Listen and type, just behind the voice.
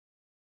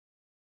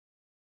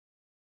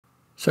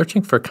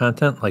Searching for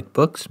content like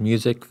books,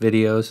 music,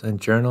 videos,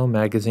 and journal,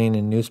 magazine,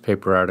 and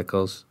newspaper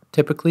articles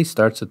typically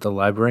starts at the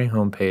library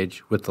homepage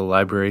with the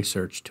Library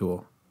Search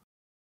tool.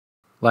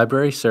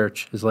 Library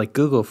Search is like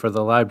Google for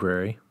the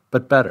library,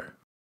 but better.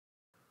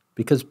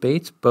 Because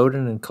Bates,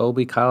 Bowdoin, and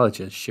Colby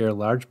colleges share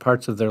large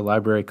parts of their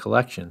library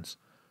collections,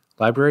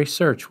 Library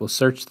Search will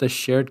search this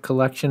shared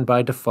collection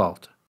by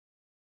default.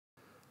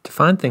 To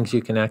find things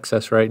you can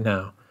access right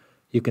now,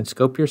 you can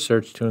scope your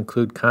search to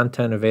include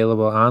content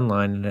available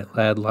online in a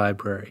LAD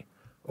library,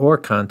 or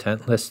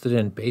content listed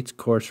in Bates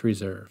course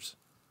reserves.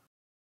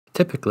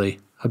 Typically,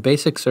 a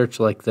basic search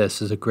like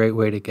this is a great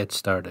way to get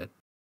started.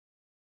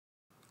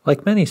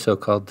 Like many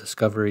so-called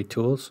discovery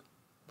tools,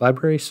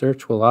 Library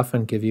Search will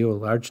often give you a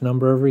large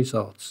number of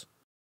results.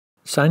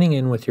 Signing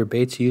in with your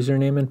Bates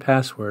username and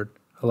password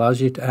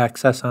allows you to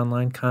access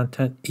online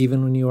content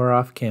even when you are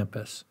off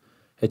campus.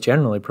 It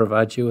generally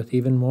provides you with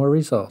even more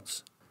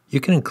results. You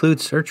can include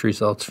search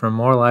results from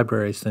more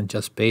libraries than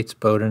just Bates,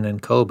 Bowdoin,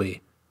 and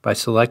Colby by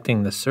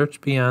selecting the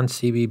Search Beyond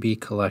CBB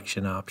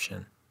Collection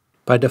option.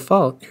 By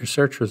default, your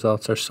search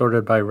results are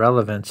sorted by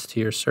relevance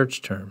to your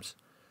search terms.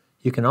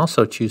 You can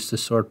also choose to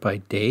sort by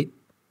date,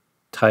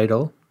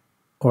 title,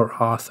 or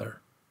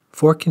author.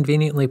 4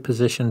 conveniently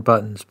positioned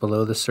buttons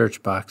below the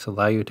search box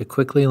allow you to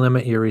quickly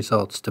limit your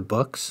results to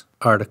books,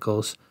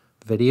 articles,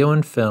 video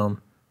and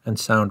film, and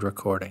sound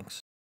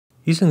recordings.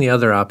 Using the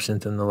other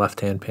options in the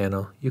left-hand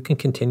panel, you can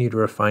continue to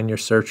refine your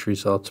search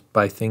results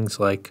by things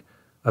like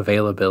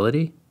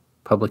availability,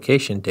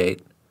 publication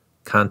date,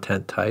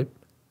 content type,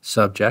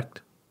 subject,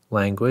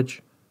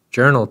 language,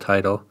 journal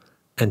title,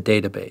 and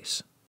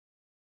database.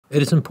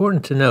 It is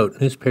important to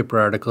note newspaper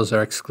articles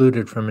are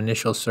excluded from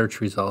initial search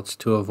results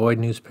to avoid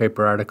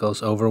newspaper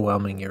articles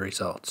overwhelming your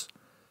results.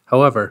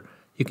 However,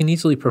 you can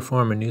easily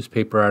perform a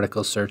newspaper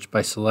article search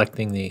by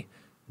selecting the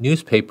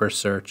Newspaper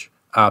Search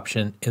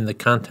option in the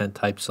Content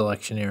Type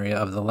selection area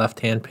of the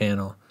left-hand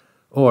panel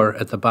or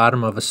at the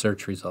bottom of a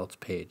search results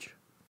page.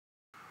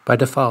 By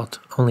default,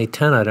 only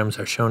 10 items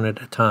are shown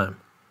at a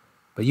time,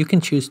 but you can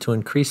choose to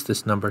increase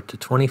this number to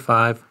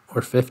 25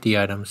 or 50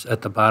 items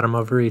at the bottom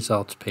of a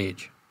results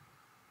page.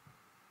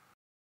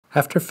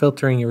 After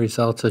filtering your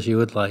results as you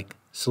would like,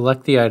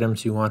 select the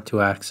items you want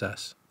to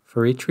access.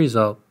 For each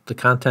result, the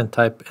content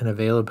type and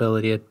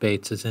availability at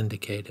Bates is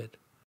indicated.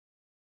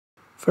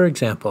 For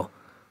example,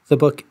 the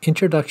book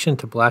Introduction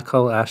to Black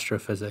Hole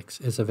Astrophysics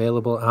is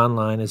available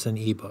online as an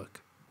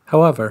ebook.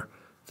 However,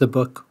 the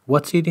book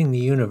What's Eating the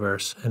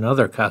Universe and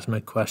Other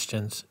Cosmic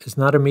Questions is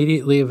not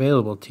immediately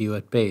available to you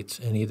at Bates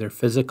in either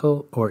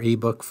physical or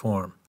ebook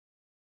form.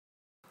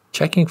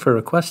 Checking for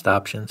request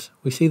options,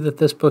 we see that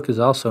this book is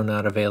also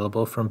not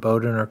available from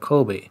Bowdoin or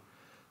Colby.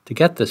 To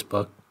get this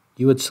book,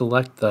 you would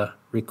select the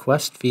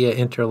Request via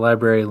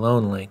Interlibrary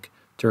Loan link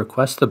to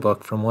request the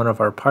book from one of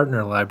our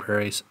partner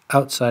libraries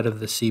outside of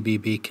the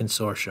CBB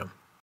consortium.